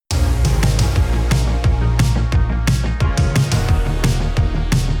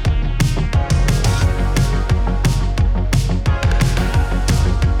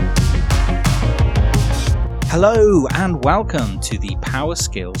Hello and welcome to the Power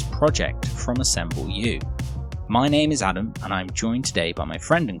Skills project from Assemble U. My name is Adam and I'm joined today by my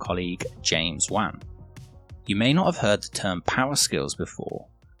friend and colleague James Wan. You may not have heard the term power skills before,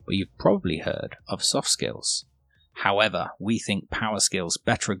 but you've probably heard of soft skills. However, we think power skills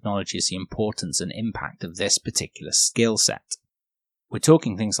better acknowledges the importance and impact of this particular skill set. We're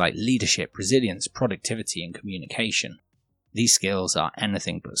talking things like leadership, resilience, productivity and communication. These skills are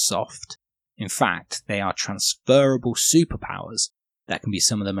anything but soft. In fact, they are transferable superpowers that can be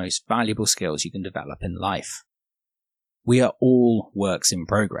some of the most valuable skills you can develop in life. We are all works in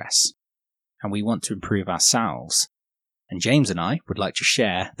progress, and we want to improve ourselves. And James and I would like to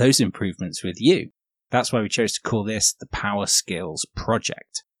share those improvements with you. That's why we chose to call this the Power Skills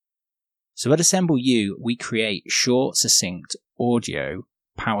Project. So at Assemble U, we create short, succinct audio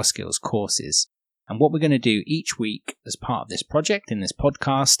power skills courses. And what we're going to do each week as part of this project in this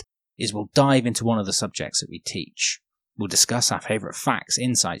podcast is we'll dive into one of the subjects that we teach. We'll discuss our favourite facts,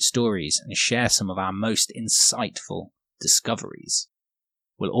 insights, stories, and share some of our most insightful discoveries.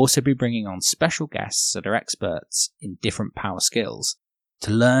 We'll also be bringing on special guests that are experts in different power skills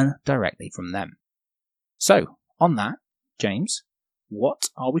to learn directly from them. So, on that, James, what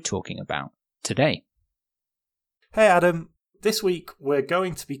are we talking about today? Hey Adam, this week we're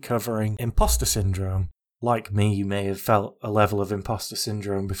going to be covering imposter syndrome. Like me, you may have felt a level of imposter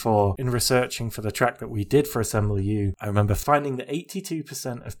syndrome before. In researching for the track that we did for Assemble U, I remember finding that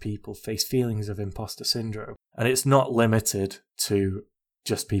 82% of people face feelings of imposter syndrome. And it's not limited to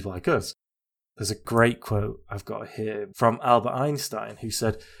just people like us. There's a great quote I've got here from Albert Einstein, who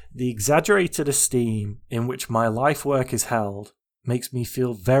said, "The exaggerated esteem in which my life work is held makes me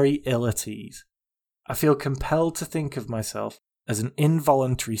feel very ill at ease. I feel compelled to think of myself as an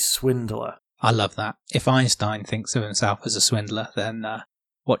involuntary swindler." I love that. If Einstein thinks of himself as a swindler, then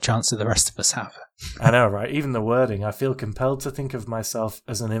what chance do the rest of us have? I know, right? Even the wording, "I feel compelled to think of myself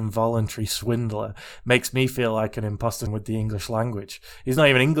as an involuntary swindler," makes me feel like an imposter with the English language. He's not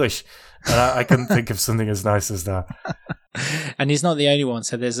even English, and I couldn't think of something as nice as that. And he's not the only one.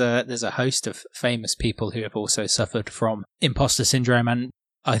 So there's a host of famous people who have also suffered from imposter syndrome, and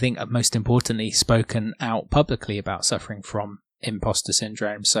I think most importantly, spoken out publicly about suffering from imposter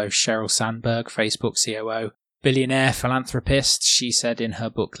syndrome. So Sheryl Sandberg, Facebook COO, billionaire philanthropist, she said in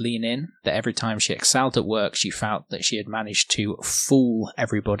her book Lean In that every time she excelled at work, she felt that she had managed to fool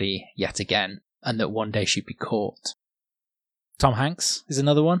everybody yet again, and that one day she'd be caught. Tom Hanks is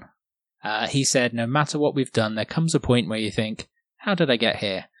another one. He said, "No matter what we've done, there comes a point where you think, how did I get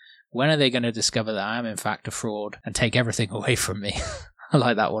here? When are they going to discover that I am in fact a fraud and take everything away from me?" I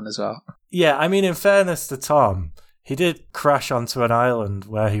like that one as well. Yeah, I mean, in fairness to Tom, he did crash onto an island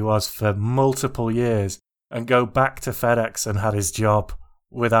where he was for multiple years and go back to FedEx and had his job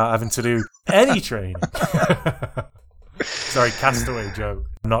without having to do any training. Sorry, castaway joke.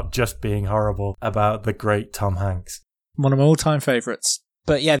 Not just being horrible about the great Tom Hanks. One of my all-time favourites.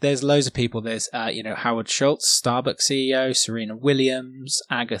 But yeah, there's loads of people. There's, Howard Schultz, Starbucks CEO, Serena Williams,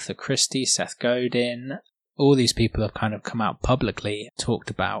 Agatha Christie, Seth Godin. All these people have kind of come out publicly, talked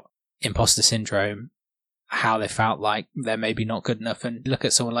about imposter syndrome, how they felt like they're maybe not good enough. And look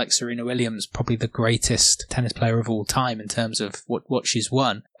at someone like Serena Williams, probably the greatest tennis player of all time in terms of what she's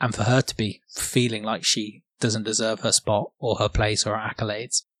won. And for her to be feeling like she doesn't deserve her spot or her place or her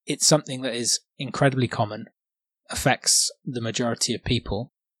accolades, it's something that is incredibly common, affects the majority of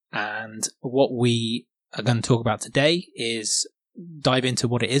people. And what we are going to talk about today is dive into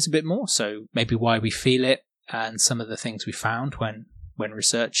what it is a bit more. So maybe why we feel it and some of the things we found when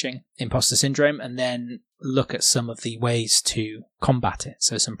researching imposter syndrome, and then look at some of the ways to combat it.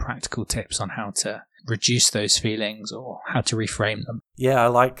 So some practical tips on how to reduce those feelings or how to reframe them. Yeah, I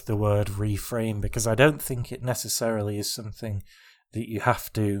like the word reframe because I don't think it necessarily is something that you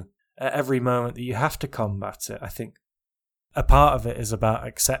have to, at every moment that you have to combat it. I think a part of it is about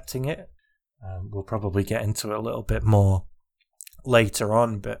accepting it. We'll probably get into it a little bit more later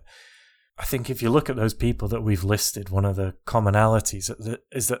on, but I think if you look at those people that we've listed, one of the commonalities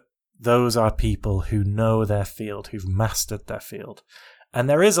is that those are people who know their field, who've mastered their field. And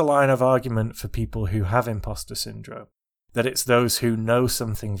there is a line of argument for people who have imposter syndrome, that it's those who know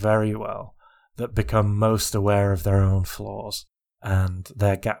something very well that become most aware of their own flaws and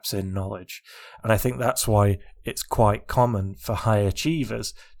their gaps in knowledge. And I think that's why it's quite common for high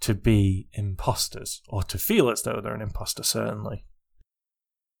achievers to be imposters, or to feel as though they're an imposter, certainly.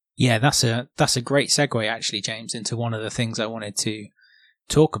 Yeah, that's a great segue, actually, James, into one of the things I wanted to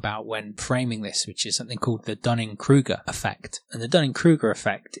talk about when framing this, which is something called the Dunning-Kruger effect. And the Dunning-Kruger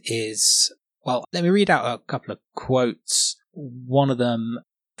effect is, well, let me read out a couple of quotes. One of them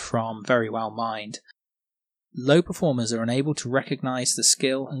from Very Well Mind. low performers are unable to recognize the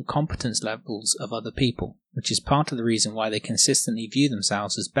skill and competence levels of other people, which is part of the reason why they consistently view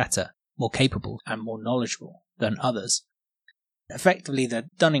themselves as better, more capable, and more knowledgeable than others. Effectively, the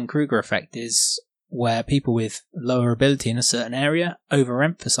Dunning-Kruger effect is where people with lower ability in a certain area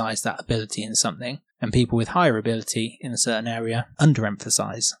overemphasize that ability in something, and people with higher ability in a certain area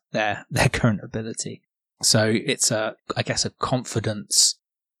underemphasize their current ability. So it's I guess a confidence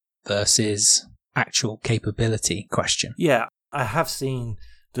versus actual capability question. Yeah, I have seen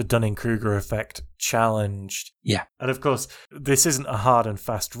the Dunning-Kruger effect challenged. Yeah. And of course, this isn't a hard and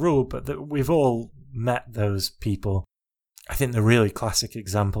fast rule, but we've all met those people. I think the really classic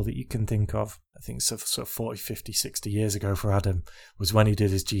example that you can think of, I think sort of 40, 50, 60 years ago for Adam, was when he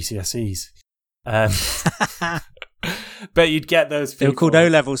did his GCSEs. But you'd get those people. They were called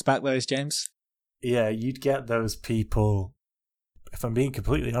O-levels back those, James. Yeah, you'd get those people. If I'm being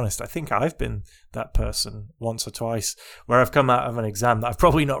completely honest, I think I've been that person once or twice where I've come out of an exam that I've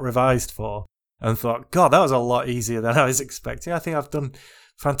probably not revised for and thought, God, that was a lot easier than I was expecting. I think I've done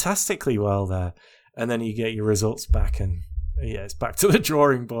fantastically well there. And then you get your results back and yeah, it's back to the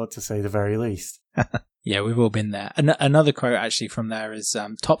drawing board, to say the very least. Yeah, we've all been there. Another quote actually from there is,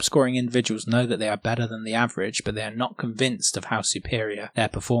 top scoring individuals know that they are better than the average, but they are not convinced of how superior their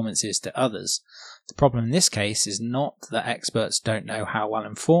performance is to others. The problem in this case is not that experts don't know how well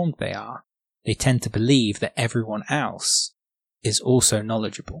informed they are. They tend to believe that everyone else is also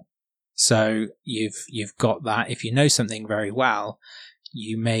knowledgeable. So you've got that. If you know something very well,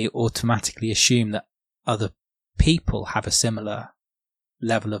 you may automatically assume that other people have a similar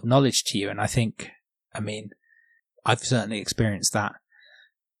level of knowledge to you. And I've certainly experienced that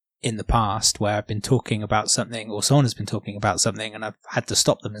in the past where I've been talking about something or someone has been talking about something and I've had to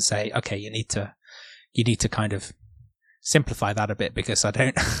stop them and say, okay, you need to kind of simplify that a bit because I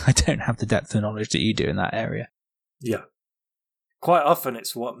don't have the depth of knowledge that you do in that area. Yeah. Quite often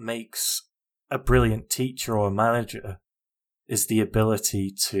it's what makes a brilliant teacher or manager is the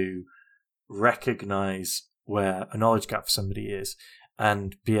ability to recognize where a knowledge gap for somebody is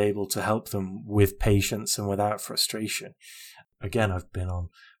and be able to help them with patience and without frustration. Again, I've been on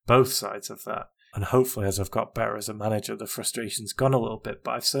both sides of that. And hopefully as I've got better as a manager, the frustration's gone a little bit,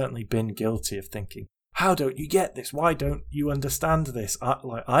 but I've certainly been guilty of thinking, how don't you get this? Why don't you understand this?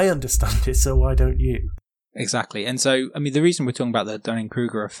 I understand it, so why don't you? Exactly. And so, the reason we're talking about the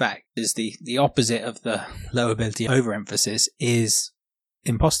Dunning-Kruger effect is the opposite of the low ability overemphasis is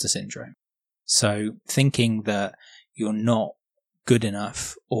imposter syndrome. So thinking that you're not good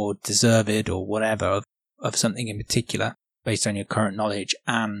enough or deserved or whatever of something in particular based on your current knowledge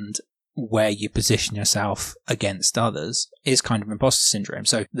and where you position yourself against others is kind of imposter syndrome.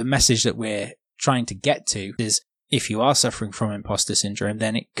 So the message that we're trying to get to is if you are suffering from imposter syndrome,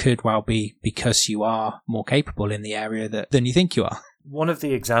 then it could well be because you are more capable in the area than you think you are. One of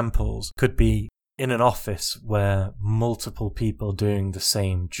the examples could be in an office where multiple people doing the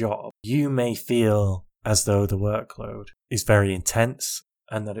same job. You may feel as though the workload is very intense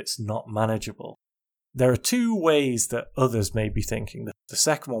and that it's not manageable. There are two ways that others may be thinking. The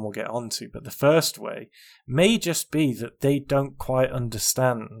second one we'll get onto, but the first way may just be that they don't quite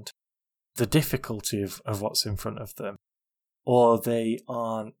understand the difficulty of what's in front of them, or they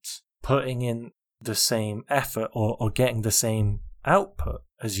aren't putting in the same effort or getting the same output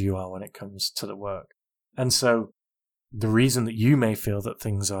as you are when it comes to the work. And so the reason that you may feel that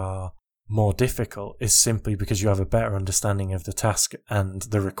things are more difficult is simply because you have a better understanding of the task and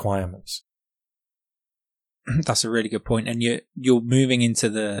the requirements. That's a really good point. And you're moving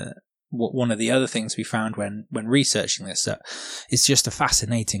into one of the other things we found when researching this, that it's just a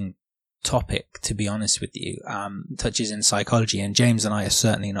fascinating topic, to be honest with you. Touches in psychology, and James and I are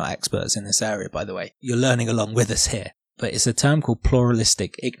certainly not experts in this area, by the way. You're learning along with us here. But it's a term called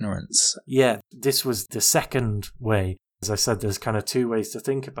pluralistic ignorance. Yeah, this was the second way. As I said, there's kind of two ways to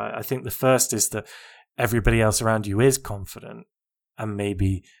think about it. I think the first is that everybody else around you is confident, and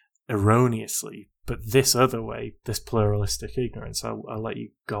maybe erroneously. But this other way, this pluralistic ignorance, I'll let you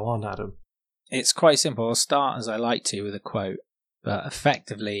go on, Adam. It's quite simple. I'll start, as I like to, with a quote. But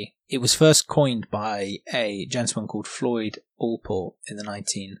effectively, it was first coined by a gentleman called Floyd Allport in the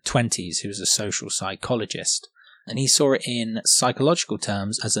 1920s, who was a social psychologist. And he saw it in psychological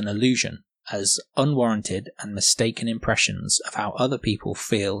terms as an illusion, as unwarranted and mistaken impressions of how other people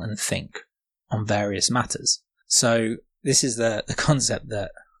feel and think on various matters. So this is the concept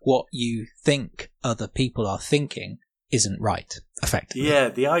that what you think other people are thinking isn't right, effectively. Yeah,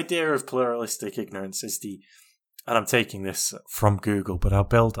 the idea of pluralistic ignorance is and I'm taking this from Google, but I'll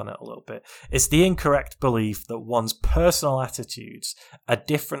build on it a little bit. It's the incorrect belief that one's personal attitudes are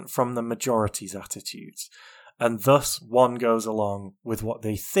different from the majority's attitudes. and thus one goes along with what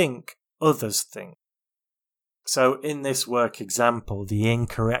they think others think. So in this work example, the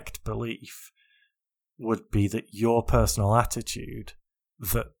incorrect belief would be that your personal attitude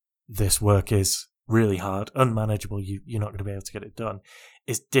that this work is really hard, unmanageable, you're not going to be able to get it done,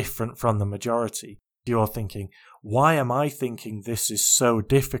 is different from the majority. You're thinking, why am I thinking this is so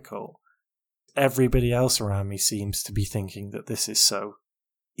difficult? Everybody else around me seems to be thinking that this is so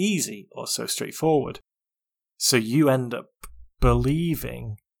easy or so straightforward. So you end up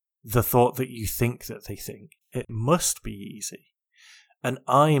believing the thought that you think that they think. It must be easy. And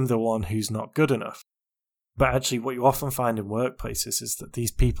I'm the one who's not good enough. But actually what you often find in workplaces is that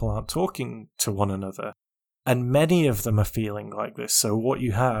these people aren't talking to one another. And many of them are feeling like this. So what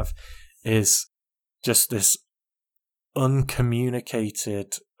you have is just this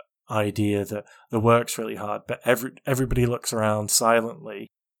uncommunicated idea that the work's really hard, but everybody looks around silently,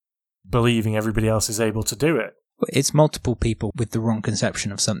 believing everybody else is able to do it. It's multiple people with the wrong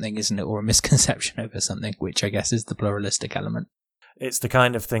conception of something, isn't it? Or a misconception over something, which I guess is the pluralistic element. It's the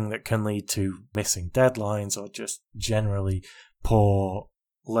kind of thing that can lead to missing deadlines or just generally poor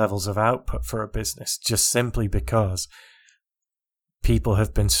levels of output for a business, just simply because people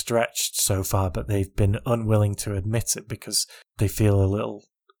have been stretched so far, but they've been unwilling to admit it because they feel a little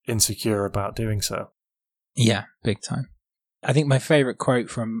insecure about doing so. Yeah, big time. I think my favourite quote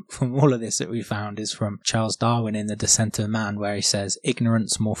from all of this that we found is from Charles Darwin in The Descent of Man, where he says,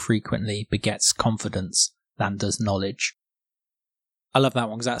 "Ignorance more frequently begets confidence than does knowledge." I love that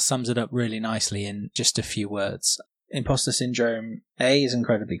one because that sums it up really nicely in just a few words. Impostor syndrome, A, is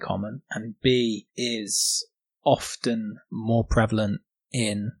incredibly common, and B, is often more prevalent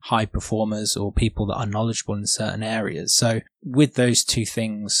in high performers or people that are knowledgeable in certain areas. So with those two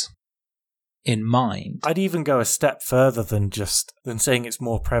things in mind, I'd even go a step further than saying it's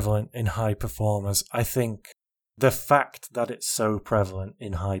more prevalent in high performers. I think the fact that it's so prevalent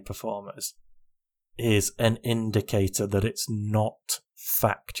in high performers is an indicator that it's not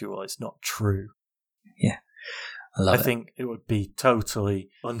factual, it's not true. Yeah, I think it would be totally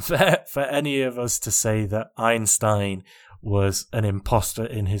unfair for any of us to say that Einstein was an imposter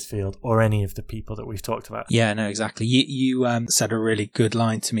in his field, or any of the people that we've talked about. Yeah, no, exactly. You said a really good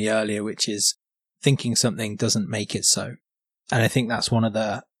line to me earlier, which is thinking something doesn't make it so. And I think that's one of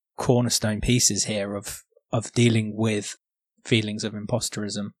the cornerstone pieces here of dealing with feelings of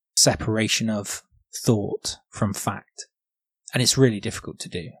imposterism, separation of thought from fact. And it's really difficult to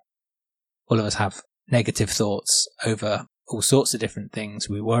do. All of us have negative thoughts over all sorts of different things.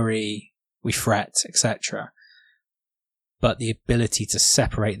 We worry, we fret, etc. But the ability to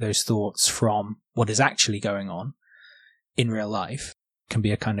separate those thoughts from what is actually going on in real life can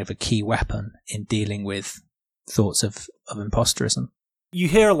be a kind of a key weapon in dealing with thoughts of imposterism. You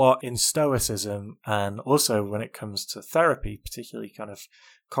hear a lot in Stoicism, and also when it comes to therapy, particularly kind of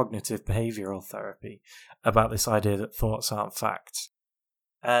cognitive behavioral therapy, about this idea that thoughts aren't facts.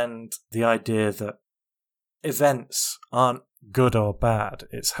 And the idea that events aren't good or bad,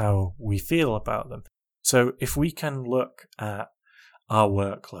 it's how we feel about them. So if we can look at our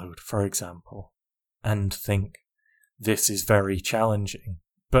workload, for example, and think, this is very challenging,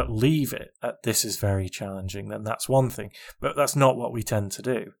 but leave it at this is very challenging, then that's one thing. But that's not what we tend to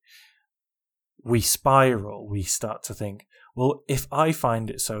do. We spiral. We start to think, well, if I find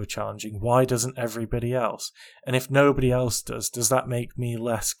it so challenging, why doesn't everybody else? And if nobody else does that make me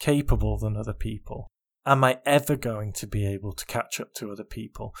less capable than other people? Am I ever going to be able to catch up to other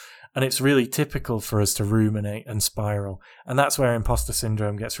people? And it's really typical for us to ruminate and spiral. And that's where imposter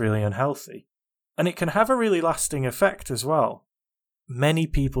syndrome gets really unhealthy. And it can have a really lasting effect as well. Many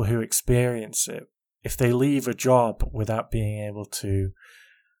people who experience it, if they leave a job without being able to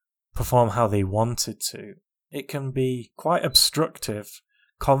perform how they wanted to, it can be quite obstructive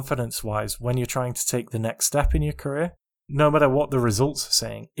confidence-wise when you're trying to take the next step in your career. No matter what the results are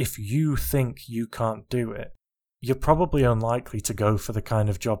saying, if you think you can't do it, you're probably unlikely to go for the kind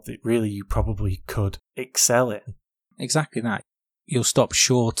of job that really you probably could excel in. Exactly that. You'll stop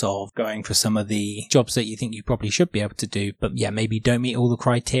short of going for some of the jobs that you think you probably should be able to do, but yeah, maybe don't meet all the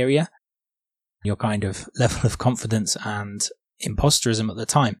criteria. Your kind of level of confidence and imposterism at the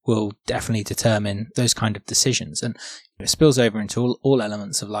time will definitely determine those kind of decisions. And it spills over into all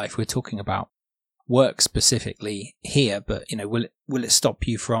elements of life. We're talking about work specifically here, but will it stop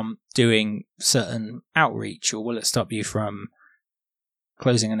you from doing certain outreach, or will it stop you from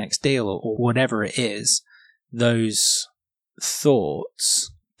closing a next deal, or whatever it is? Those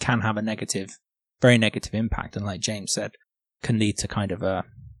thoughts can have a very negative impact, and like James said, can lead to kind of a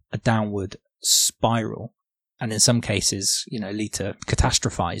downward spiral, and in some cases, lead to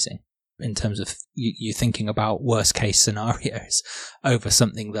catastrophizing, in terms of you thinking about worst case scenarios over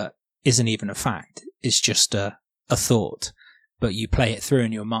something that isn't even a fact. It's just a thought, but you play it through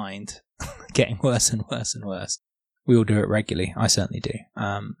in your mind, getting worse and worse and worse. We all do it regularly. I certainly do.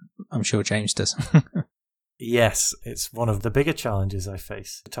 I'm sure James does. Yes, it's one of the bigger challenges I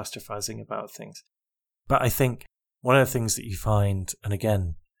face, catastrophizing about things. But I think one of the things that you find, and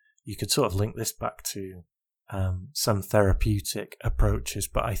again, you could sort of link this back to some therapeutic approaches,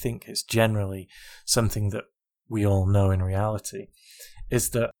 but I think it's generally something that we all know in reality,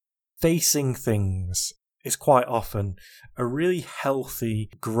 is that facing things is quite often a really healthy,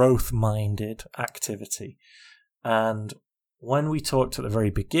 growth-minded activity. And when we talked at the very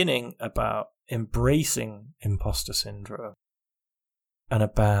beginning about embracing imposter syndrome and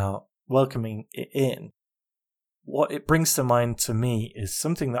about welcoming it in, what it brings to mind to me is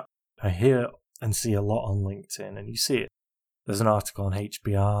something that I hear and see a lot on LinkedIn, and you see it. There's an article on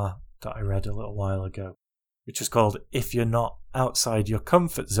HBR that I read a little while ago, which is called "If You're Not Outside Your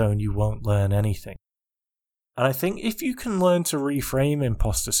Comfort Zone, You Won't Learn Anything." And I think if you can learn to reframe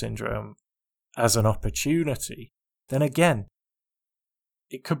imposter syndrome as an opportunity, then again,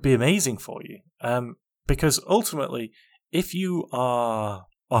 it could be amazing for you. Because ultimately, if you are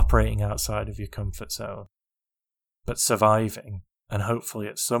operating outside of your comfort zone, but surviving, and hopefully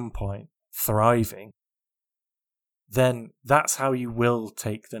at some point thriving, then that's how you will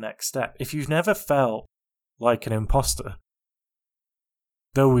take the next step. If you've never felt like an imposter,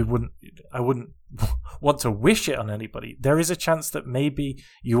 though I wouldn't want to wish it on anybody, there is a chance that maybe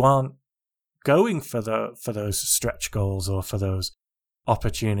you aren't going for those stretch goals or for those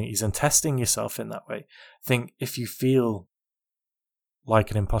opportunities and testing yourself in that way. I think if you feel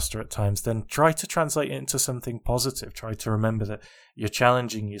like an imposter at times, then try to translate it into something positive. Try to remember that you're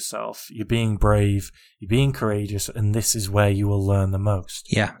challenging yourself, you're being brave, you're being courageous, and this is where you will learn the most.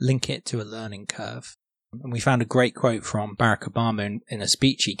 Yeah, link it to a learning curve. And we found a great quote from Barack Obama in a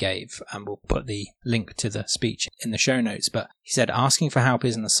speech he gave, and we'll put the link to the speech in the show notes. But he said, "Asking for help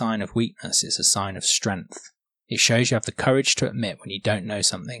isn't a sign of weakness, it's a sign of strength. It shows you have the courage to admit when you don't know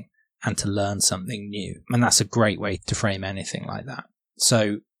something and to learn something new." And that's a great way to frame anything like that.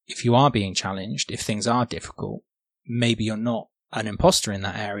 So if you are being challenged, if things are difficult, maybe you're not an imposter in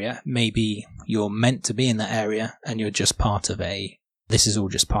that area. Maybe you're meant to be in that area and you're just this is all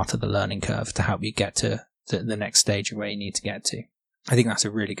just part of the learning curve to help you get to the next stage of where you need to get to. I think that's a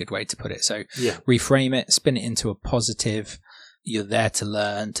really good way to put it. So reframe it, spin it into a positive. You're there to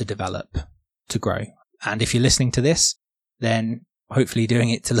learn, to develop, to grow. And if you're listening to this, then hopefully doing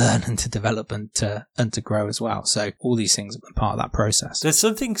it to learn and to develop and to grow as well. So all these things are part of that process. There's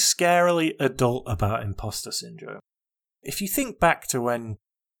something scarily adult about imposter syndrome. If you think back to when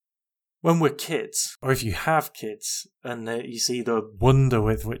we're kids, or if you have kids, and you see the wonder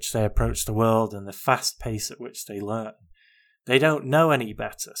with which they approach the world and the fast pace at which they learn, they don't know any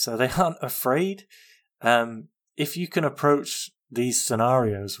better, so they aren't afraid. If you can approach these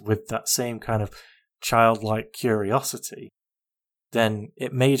scenarios with that same kind of childlike curiosity, then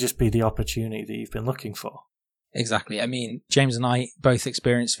it may just be the opportunity that you've been looking for. Exactly. I mean, James and I both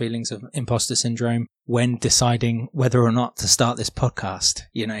experienced feelings of imposter syndrome when deciding whether or not to start this podcast.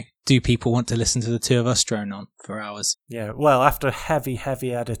 You know, do people want to listen to the two of us drone on for hours? Yeah, well, after heavy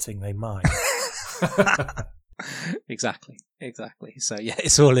editing, they might. Exactly. So yeah,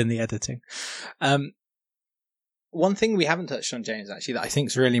 it's all in the editing. One thing we haven't touched on, James, actually, that I think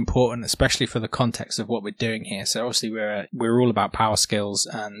is really important, especially for the context of what we're doing here. So obviously we're all about power skills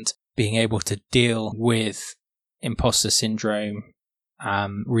and being able to deal with imposter syndrome,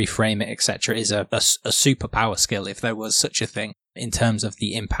 reframe it, etc., is a superpower skill, if there was such a thing, in terms of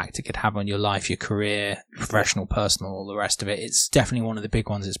the impact it could have on your life, your career, professional, personal, all the rest of it. It's definitely one of the big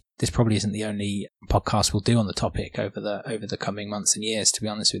ones. This probably isn't the only podcast we'll do on the topic over the coming months and years, to be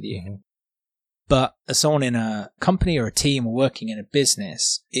honest with you. Mm-hmm. But as someone in a company or a team or working in a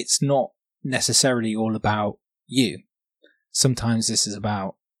business, it's not necessarily all about you. Sometimes this is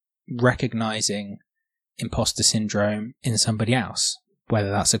about recognizing imposter syndrome in somebody else,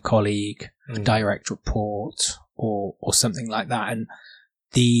 whether that's a colleague, a direct report, or something like that. And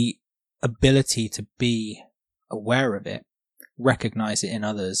the ability to be aware of it, recognize it in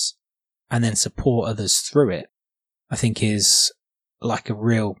others, and then support others through it, I think is like a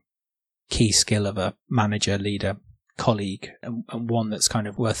real key skill of a manager, leader, colleague, and one that's kind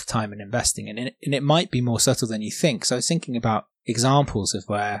of worth time and investing in. And it might be more subtle than you think. So I was thinking about examples of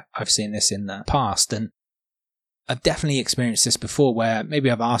where I've seen this in the past, and I've definitely experienced this before, where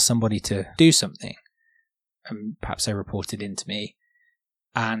maybe I've asked somebody to do something and perhaps they reported into me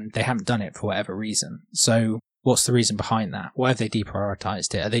and they haven't done it for whatever reason. So What's the reason behind that? Why have they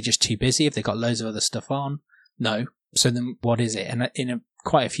deprioritized it? Are they just too busy? Have they got loads of other stuff on? No. So then what is it? And in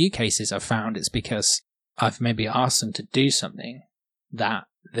quite a few cases I've found it's because I've maybe asked them to do something that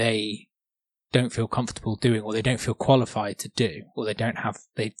they don't feel comfortable doing, or they don't feel qualified to do, or they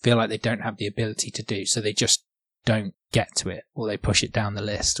feel like they don't have the ability to do, so they just don't get to it, or they push it down the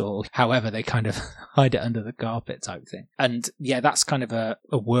list, or however they kind of hide it under the carpet type thing. And yeah, that's kind of a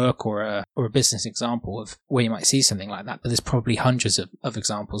work or a business example of where you might see something like that, but there's probably hundreds of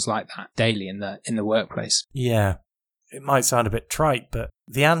examples like that daily in the workplace. Yeah, it might sound a bit trite, but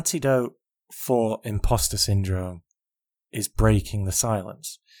the antidote for imposter syndrome is breaking the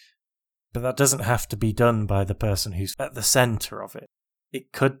silence. But that doesn't have to be done by the person who's at the centre of it.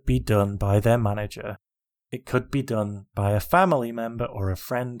 It could be done by their manager. It could be done by a family member or a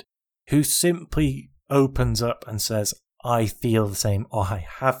friend who simply opens up and says, I feel the same, or I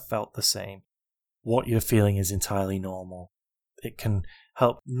have felt the same. What you're feeling is entirely normal. It can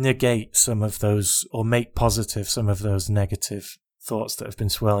help negate some of those, or make positive some of those negative thoughts that have been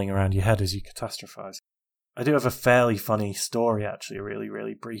swirling around your head as you catastrophize. I do have a fairly funny story, actually, a really,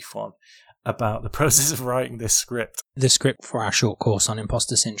 really brief one, about the process of writing this script. The script for our short course on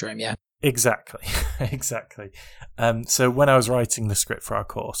imposter syndrome, yeah. Exactly, exactly. So when I was writing the script for our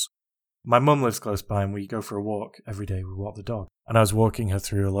course, my mum lives close by and we go for a walk every day. We walk the dog. And I was walking her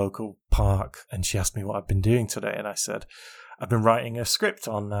through a local park and she asked me what I'd been doing today. And I said, I've been writing a script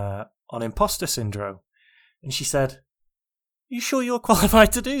on imposter syndrome. And she said, you sure you're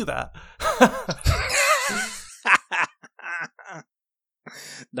qualified to do that?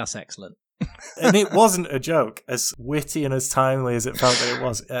 That's excellent. And it wasn't a joke. As witty and as timely as it felt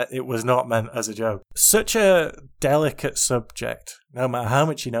that it was not meant as a joke. Such a delicate subject, no matter how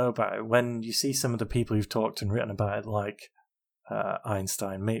much you know about it, when you see some of the people who've talked and written about it, like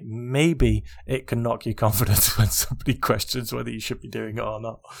Einstein, maybe it can knock your confidence when somebody questions whether you should be doing it or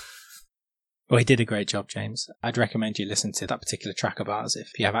not. Well, he did a great job, James. I'd recommend you listen to that particular track of ours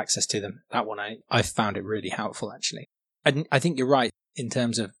if you have access to them. That one, I found it really helpful, actually. I think you're right in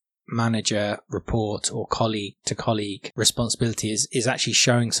terms of manager report or colleague to colleague responsibility is actually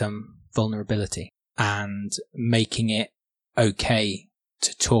showing some vulnerability and making it okay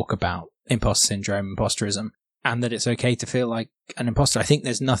to talk about imposter syndrome, imposterism, and that it's okay to feel like an imposter. I think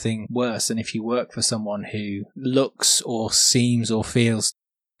there's nothing worse than if you work for someone who looks or seems or feels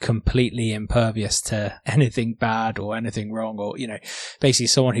completely impervious to anything bad or anything wrong, or, basically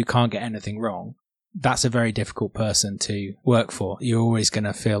someone who can't get anything wrong. That's a very difficult person to work for. You're always going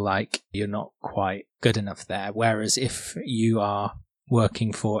to feel like you're not quite good enough there. Whereas if you are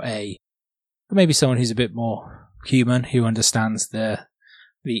working for maybe someone who's a bit more human, who understands the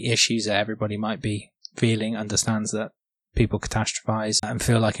issues that everybody might be feeling, understands that people catastrophize and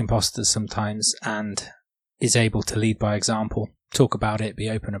feel like imposters sometimes, and is able to lead by example, talk about it, be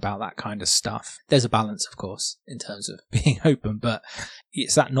open about that kind of stuff. There's a balance, of course, in terms of being open, but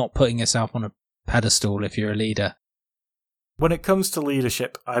it's that not putting yourself on a pedestal if you're a leader. When it comes to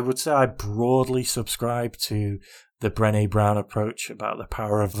leadership, I would say I broadly subscribe to the Brené Brown approach about the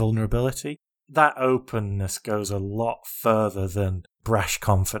power of vulnerability. That openness goes a lot further than brash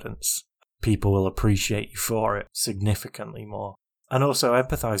confidence. People will appreciate you for it significantly more, and also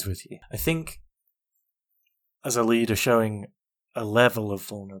empathize with you. I think as a leader, showing a level of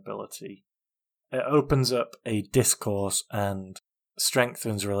vulnerability, it opens up a discourse and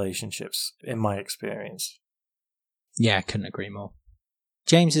strengthens relationships, in my experience. Yeah, I couldn't agree more.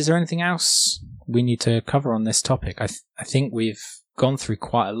 James, is there anything else we need to cover on this topic? I think we've gone through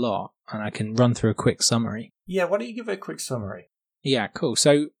quite a lot, and I can run through a quick summary. Yeah, why don't you give a quick summary? Yeah, cool.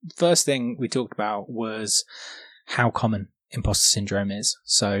 So first thing we talked about was how common imposter syndrome is.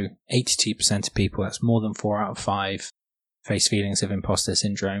 So 82% of people, that's more than 4 out of 5, face feelings of imposter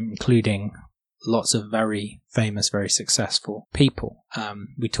syndrome, including lots of very famous, very successful people.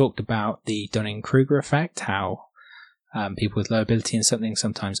 We talked about the Dunning-Kruger effect, how people with low ability in something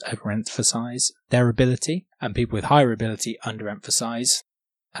sometimes overemphasize their ability, and people with higher ability underemphasize.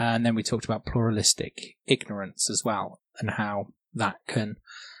 And then we talked about pluralistic ignorance as well, and how that can,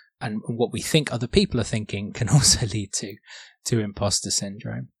 and what we think other people are thinking, can also lead to imposter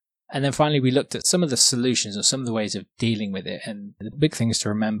syndrome. And then finally, we looked at some of the solutions or some of the ways of dealing with it. And the big things to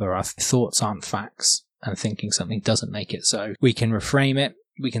remember are thoughts aren't facts, and thinking something doesn't make it so. We can reframe it.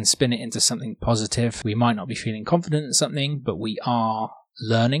 We can spin it into something positive. We might not be feeling confident in something, but we are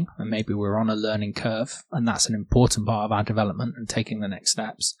learning, and maybe we're on a learning curve. And that's an important part of our development and taking the next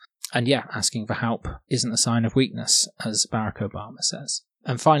steps. And yeah, asking for help isn't a sign of weakness, as Barack Obama says.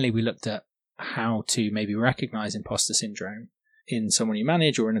 And finally, we looked at how to maybe recognize imposter syndrome in someone you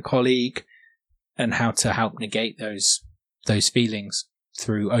manage or in a colleague, and how to help negate those feelings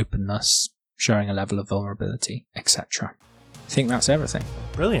through openness, showing a level of vulnerability, etc. I think that's everything.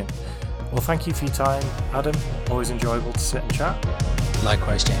 Brilliant. Well, thank you for your time, Adam. Always enjoyable to sit and chat.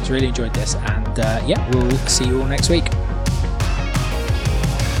 Likewise, James. Really enjoyed this. And we'll see you all next week.